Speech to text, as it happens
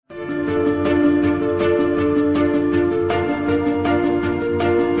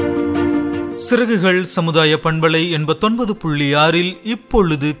சிறகுகள் சமுதாய பண்பலை 89.6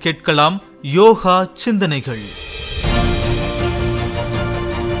 இப்பொழுது கேட்கலாம் யோகா சிந்தனைகள்.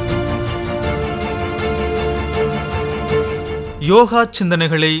 யோகா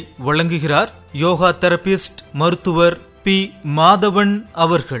சிந்தனைகளை வழங்குகிறார் யோகா தெரபிஸ்ட் மருத்துவர் பி. மாதவன்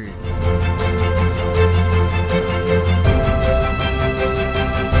அவர்கள்.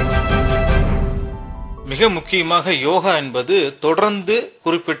 மிக முக்கியமாக யோகா என்பது தொடர்ந்து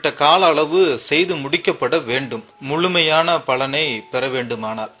குறிப்பிட்ட கால அளவு செய்து முடிக்கப்பட வேண்டும். முழுமையான பலனை பெற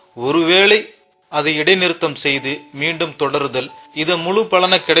வேண்டுமானால் ஒருவேளை அதை இடைநிறுத்தம் செய்து மீண்டும் தொடருதல் இது முழு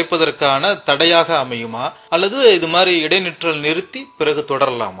பலனை கிடைப்பதற்கான தடையாக அமையுமா, அல்லது இது மாதிரி இடைநிற்றல் நிறுத்தி பிறகு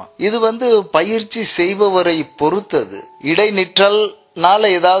தொடரலாமா? இது பயிற்சி செய்பவரை பொறுத்தது. இடைநிற்றல்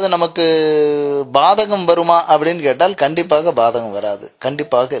ஏதாவது நமக்கு பாதகம் வருமா அப்படின்னு கேட்டால் கண்டிப்பாக பாதகம் வராது,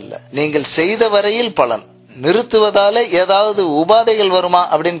 கண்டிப்பாக இல்லை. நீங்கள் செய்த வரையில் பலன். நிறுத்துவதால ஏதாவது உபாதைகள் வருமா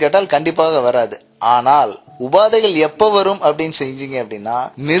அப்படின்னு கேட்டால் கண்டிப்பாக வராது. ஆனால் உபாதைகள் எப்ப வரும் அப்படின்னு செஞ்சீங்க அப்படின்னா,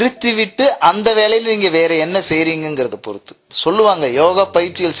 நிறுத்திவிட்டு அந்த வேலையில நீங்க வேற என்ன செய்றீங்கிறத பொறுத்து. சொல்லுவாங்க, யோகா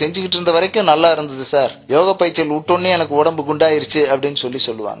பயிற்சிகள் செஞ்சுக்கிட்டு இருந்த வரைக்கும் நல்லா இருந்தது சார், யோகா பயிற்சிகள் விட்டோன்னே எனக்கு உடம்பு குண்டாயிருச்சு அப்படின்னு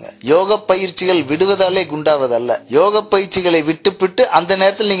சொல்லுவாங்க. யோக பயிற்சிகள் விடுவதாலே குண்டாவதல்ல, யோக பயிற்சிகளை விட்டுப்பிட்டு அந்த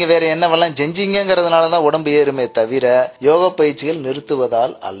நேரத்தில் நீங்க வேற என்னவெல்லாம் செஞ்சீங்கிறதுனாலதான் உடம்பு ஏறுமே தவிர யோக பயிற்சிகள்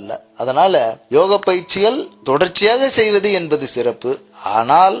நிறுத்துவதால் அல்ல. அதனால யோக பயிற்சிகள் தொடர்ச்சியாக செய்வது என்பது சிறப்பு.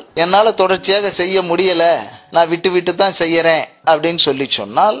 ஆனால் என்னால தொடர்ச்சியாக செய்ய முடியல, நான் விட்டு தான் செய்யறேன் அப்படின்னு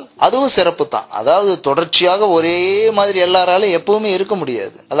சொன்னால் அதுவும் சிறப்பு தான். அதாவது தொடர்ச்சியாக ஒரே மாதிரி எல்லாராலும் எப்பவுமே இருக்க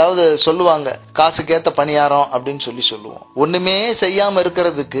முடியாது. அதாவது சொல்லுவாங்க, காசுக்கேத்த பணியாரம் அப்படின்னு சொல்லுவோம். ஒண்ணுமே செய்யாம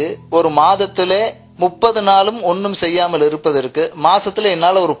இருக்கிறதுக்கு ஒரு மாதத்துல 30 நாளும் ஒன்னும் செய்யாமல் இருப்பதற்கு மாசத்துல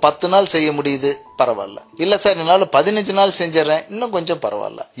என்னால ஒரு 10 நாள் செய்ய முடியுது, பரவாயில்ல. இல்ல சார் என்னால 15 நாள் செஞ்சிடறேன், இன்னும் கொஞ்சம்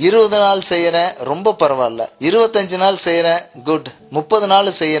பரவாயில்ல. 20 நாள் செய்யறேன், ரொம்ப பரவாயில்ல. 25 நாள் செய்யறேன், குட். 30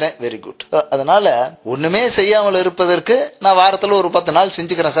 நாள் செய்யறேன், வெரி குட். அதனால ஒண்ணுமே செய்யாமல் இருப்பதற்கு நான் வாரத்துல ஒரு 10 நாள்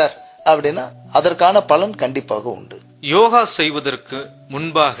செஞ்சுக்கிறேன் சார் அப்படின்னா அதற்கான பலன் கண்டிப்பாக உண்டு. யோகா செய்வதற்கு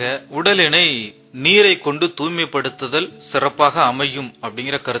முன்பாக உடலினை நீரை கொண்டு தூய்மைப்படுத்துதல் சிறப்பாக அமையும்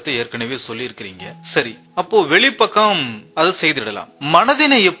அப்படிங்கிற கருத்தை ஏற்கனவே சொல்லி இருக்கிறீங்க. சரி, அப்போ வெளிப்பக்கம் அதை செய்திடலாம்.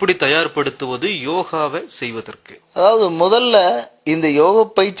 மனதினை எப்படி தயார்படுத்துவது யோகாவை செய்வதற்கு? அதாவது முதல்ல இந்த யோக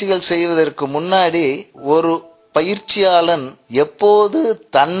பயிற்சிகள் செய்வதற்கு முன்னாடி ஒரு பயிற்சியாளன் எப்போது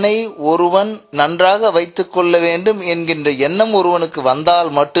தன்னை ஒருவன் நன்றாக வைத்துக் கொள்ள வேண்டும் என்கின்ற எண்ணம் ஒருவனுக்கு வந்தால்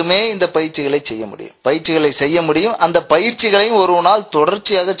மட்டுமே இந்த பயிற்சிகளை செய்ய முடியும். அந்த பயிற்சிகளையும் ஒருவனால்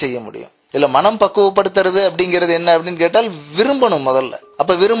தொடர்ச்சியாக செய்ய முடியும். இல்ல மனம் பக்குவப்படுத்துறது அப்படிங்கிறது என்ன அப்படின்னு கேட்டால் விரும்பணும் முதல்ல.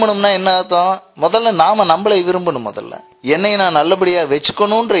 அப்ப விரும்பணும்னா என்ன அர்த்தம்? முதல்ல நாம நம்மளை விரும்பணும். முதல்ல என்னை நான் நல்லபடியா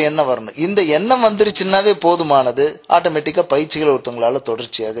வச்சுக்கணும்ன்ற எண்ணம் வரணும். இந்த எண்ணம் வந்துருச்சுன்னாவே போதுமானது. ஆட்டோமேட்டிக்கா பயிற்சிகள் ஒருத்தவங்களால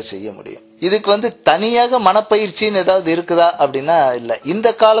தொடர்ச்சியாக செய்ய முடியும். இதுக்கு தனியாக மனப்பயிற்சின்னு ஏதாவது இருக்குதா அப்படின்னா இல்ல. இந்த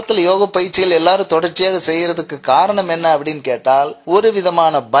காலத்துல யோக பயிற்சிகள் எல்லாரும் தொடர்ச்சியாக செய்யறதுக்கு காரணம் என்ன அப்படின்னு கேட்டால் ஒரு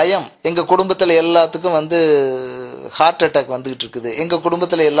விதமான பயம். எங்க குடும்பத்துல எல்லாத்துக்கும் ஹார்ட் அட்டாக் வந்துகிட்டு இருக்குது, எங்க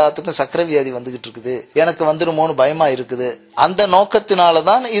குடும்பத்துல எல்லாத்துக்கும் சக்கரை வியாதி வந்துகிட்டு இருக்குது, எனக்கு வந்துருமோன்னு பயமா இருக்குது. அந்த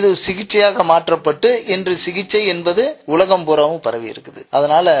நோக்கத்தினாலதான் இது சிகிச்சையாக மாற்றப்பட்டு இன்று சிகிச்சை என்பது உலகம் பூராவும் பரவி இருக்குது.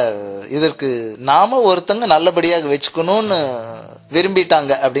 அதனால இதற்கு நாம ஒருத்தங்க நல்லபடியாக வச்சுக்கணும்னு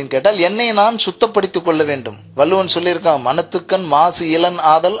விரும்பிட்டாங்க அப்படின்னு கேட்டால் என்னை நான் சுத்தப்படுத்திக் கொள்ள வேண்டும். வள்ளுவன் சொல்லியிருக்கான், மனத்துக்கண் மாசு இளன்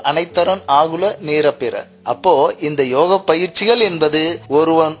ஆதல் அனைத்தரன் ஆகுல நீரப்பிற. அப்போ இந்த யோக பயிற்சிகள் என்பது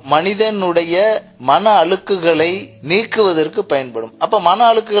ஒருவன் மனிதனுடைய மன அழுக்குகளை நீக்குவதற்கு பயன்படும். அப்ப மன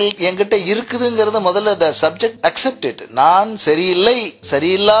அழுக்குகள் என்கிட்ட இருக்குதுங்கிறத முதல்ல the subject accept it. நான் சரியில்லை,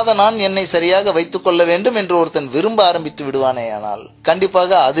 சரியில்லாத நான் என்னை சரியாக வைத்துக் கொள்ள வேண்டும் என்று ஒருத்தன் விரும்ப ஆரம்பித்து விடுவானே, ஆனால்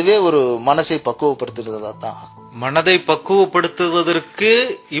கண்டிப்பாக அதுவே ஒரு மனசை பக்குவப்படுத்துறதா தான். மனதை பக்குவப்படுத்துவதற்கு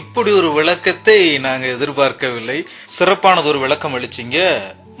இப்படி ஒரு விளக்கத்தை நாங்க எதிர்பார்க்கவில்லை. சிறப்பானது ஒரு விளக்கம் அளிச்சிங்க.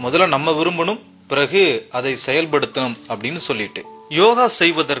 முதல்ல நம்ம விரும்பணும், பிறகு அதை செயல்படுத்தணும் அப்படின்னு சொல்லிட்டு யோகா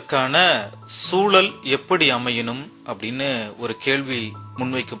செய்வதற்கான சூழல் எப்படி அமையணும் அப்படின்னு ஒரு கேள்வி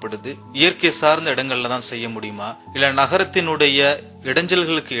முன்வைக்கப்படுது. இயற்கை சார்ந்த இடங்கள்ல தான் செய்ய முடியுமா, இல்ல நகரத்தினுடைய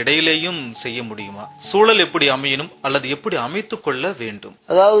இடைஞ்சல்களுக்கு இடையிலேயும் செய்ய முடியுமா? சூழல் எப்படி அமையணும் அல்லது எப்படி அமைத்துக் கொள்ள வேண்டும்?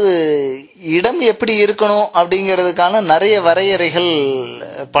 அதாவது இடம் எப்படி இருக்கணும் அப்படிங்கிறதுக்கான நிறைய வரையறைகள்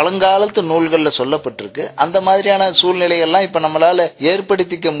பழங்காலத்து நூல்கள்ல சொல்லப்பட்டிருக்கு. அந்த மாதிரியான சூழ்நிலைகள்லாம் இப்ப நம்மளால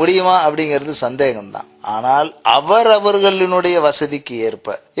ஏற்படுத்திக்க முடியுமா அப்படிங்கிறது சந்தேகம்தான். ஆனால் அவர்களுடைய வசதிக்கு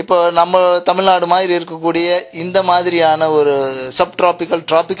ஏற்ப, இப்போ நம்ம தமிழ்நாடு மாதிரி இருக்கக்கூடிய இந்த மாதிரியான ஒரு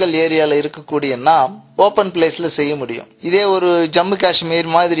டிராபிக்கல் ஏரியால இருக்கக்கூடிய நாம் ஓப்பன் பிளேஸ்ல செய்ய முடியும். இதே ஒரு ஜம்மு காஷ்மீர்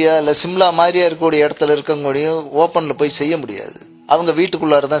மாதிரியா இல்ல சிம்லா மாதிரியா இருக்கக்கூடிய இடத்துல இருக்கக்கூடிய ஓப்பன்ல போய் செய்ய முடியாது. அவங்க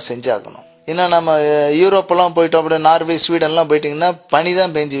வீட்டுக்குள்ளார தான் செஞ்சாகணும். இன்னும் நம்ம யூரோப்பெல்லாம் போயிட்டோம், அப்படி நார்வே ஸ்வீடன்லாம் போயிட்டீங்கன்னா பனி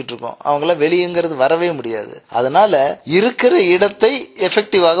தான் பெஞ்சிக்கிட்டு இருக்கும். அவங்களாம் வெளியங்கிறது வரவே முடியாது. அதனால இருக்கிற இடத்தை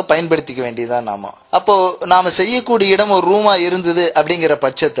எஃபெக்டிவாக பயன்படுத்திக்க வேண்டியதான் நாம. அப்போ நாம செய்யக்கூடிய இடம் ஒரு ரூமா இருந்தது அப்படிங்கிற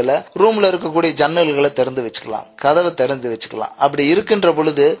பட்சத்துல ரூம்ல இருக்கக்கூடிய ஜன்னல்களை திறந்து வச்சுக்கலாம், கதவை திறந்து வச்சுக்கலாம். அப்படி இருக்கின்ற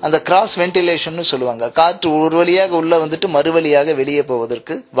பொழுது அந்த கிராஸ் வென்டிலேஷன் சொல்லுவாங்க, காற்று ஒரு வழியாக உள்ள வந்துட்டு மறு வழியாக வெளியே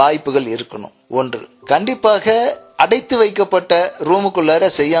போவதற்கு வாய்ப்புகள் இருக்கணும். ஒன்று, கண்டிப்பாக அடைத்து வைக்கப்பட்ட ரூமுக்குள்ளார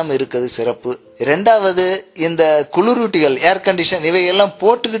செய்யாம இருக்கிறது சிறப்பு. இரண்டாவது, இந்த குளிரூட்டிகள் ஏர் கண்டிஷன் இவையெல்லாம்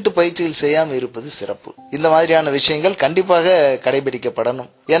போட்டுக்கிட்டு பயிற்சிகள் செய்யாம இருப்பது சிறப்பு. இந்த மாதிரியான விஷயங்கள் கண்டிப்பாக கடைபிடிக்கப்படணும்.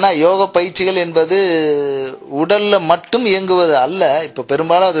 ஏன்னா யோக பயிற்சிகள் என்பது உடல்ல மட்டும் இயங்குவது அல்ல. இப்ப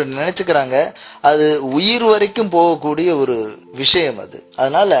பெரும்பாலும் அதை நினைச்சுக்கிறாங்க, அது உயிர் வரைக்கும் போகக்கூடிய ஒரு விஷயம் அது.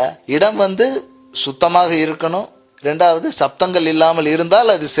 அதனால இடம் வந்து சுத்தமாக இருக்கணும். இரண்டாவது, சப்தங்கள் இல்லாமல்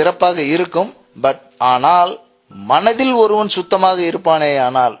இருந்தால் அது சிறப்பாக இருக்கும். பட் ஆனால் மனதில் ஒருவன் சுத்தமாக இருப்பானே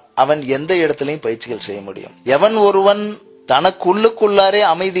ஆனால் அவன் எந்த இடத்திலையும் பயிற்சிகள் செய்ய முடியும். எவன் ஒருவன் தனக்குள்ளுக்குள்ளாரே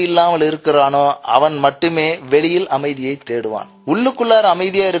அமைதி இல்லாமல் இருக்கிறானோ அவன் மட்டுமே வெளியில் அமைதியை தேடுவான். உள்ளுக்குள்ளார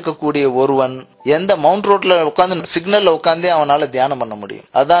அமைதியா இருக்கக்கூடிய ஒருவன் எந்த மவுண்ட் ரோட்ல உட்காந்து சிக்னல்ல உட்காந்தே அவனால தியானம் பண்ண முடியும்.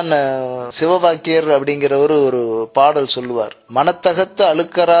 அதான் சிவவாக்கியர் அப்படிங்கிறவரு ஒரு பாடல் சொல்லுவார், மனத்தகத்து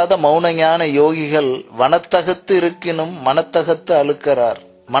அழுக்கறாத மௌன ஞான யோகிகள் வனத்தகத்து இருக்கினும் மனத்தகத்து அழுக்கறார்,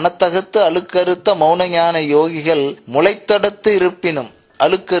 மனத்தகத்து அழுக்கறுத்த மௌன ஞான யோகிகள் முளைத்தடத்து இருப்பினும்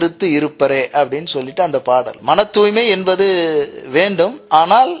அழுக்கறுத்து இருப்பரே அப்படின்னு சொல்லிட்டு அந்த பாடல். மன தூய்மை என்பது வேண்டும்,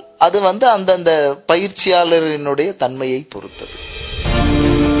 ஆனால் அது அந்தந்த பயிற்சியாளரினுடைய தன்மையை பொறுத்தது.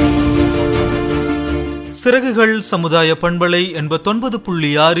 சிறகுகள் சமுதாய பண்பலை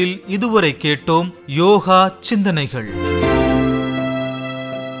 89.6 இதுவரை கேட்டோம் யோகா சிந்தனைகள்.